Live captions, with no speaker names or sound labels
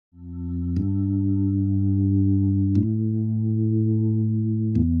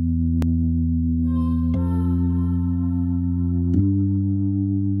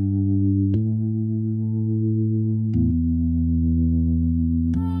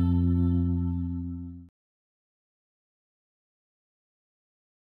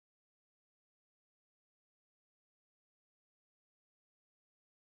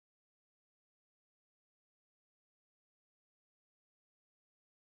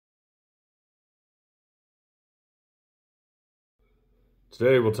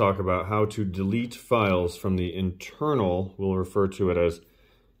Today we'll talk about how to delete files from the internal, we'll refer to it as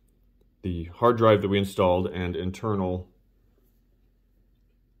the hard drive that we installed, and internal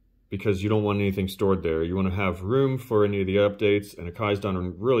because you don't want anything stored there. You want to have room for any of the updates, and Akai's done a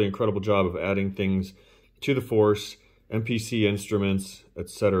really incredible job of adding things to the Force, MPC instruments,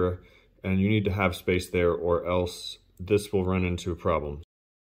 etc. And you need to have space there or else this will run into problems.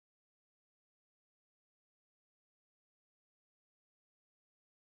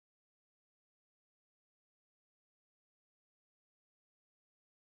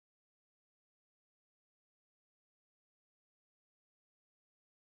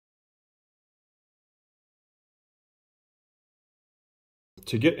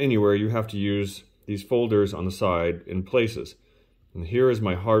 To get anywhere, you have to use these folders on the side in places. And here is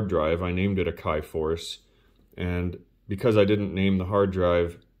my hard drive. I named it Akai Force. And because I didn't name the hard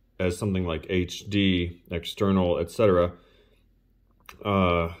drive as something like HD, external, etc.,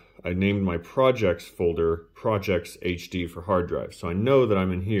 I named my projects folder Projects HD for hard drive. So I know that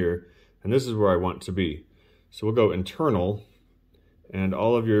I'm in here, and this is where I want to be. So we'll go internal, and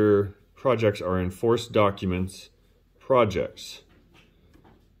all of your projects are in Force Documents, Projects.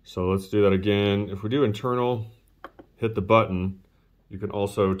 So let's do that again. If we do internal, hit the button. You can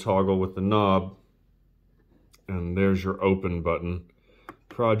also toggle with the knob, and there's your open button.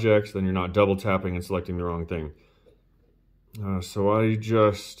 Projects, then you're not double tapping and selecting the wrong thing. So I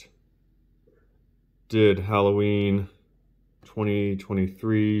just did Halloween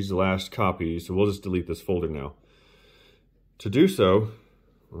 2023's last copy, so we'll just delete this folder now. To do so,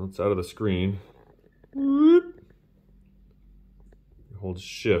 well, it's out of the screen. Hold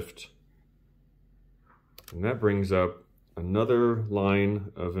Shift, and that brings up another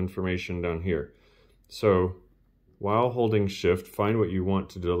line of information down here. So while holding Shift, find what you want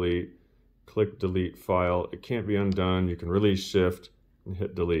to delete, click Delete File. It can't be undone. You can release Shift and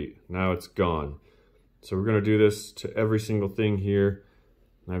hit Delete. Now it's gone. So we're going to do this to every single thing here.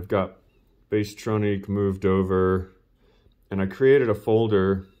 I've got Basstronic moved over, and I created a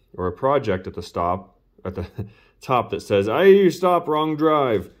folder or a project at the top that says, "I stop wrong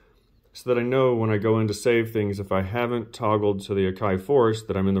drive," so that I know when I go in to save things, if I haven't toggled to the Akai Force,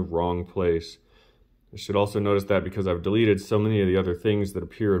 that I'm in the wrong place. I should also notice that because I've deleted so many of the other things that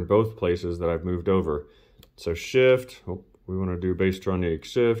appear in both places that I've moved over. So Shift, we want to do Basstronic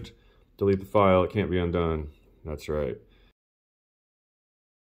Shift, delete the file, it can't be undone. That's right.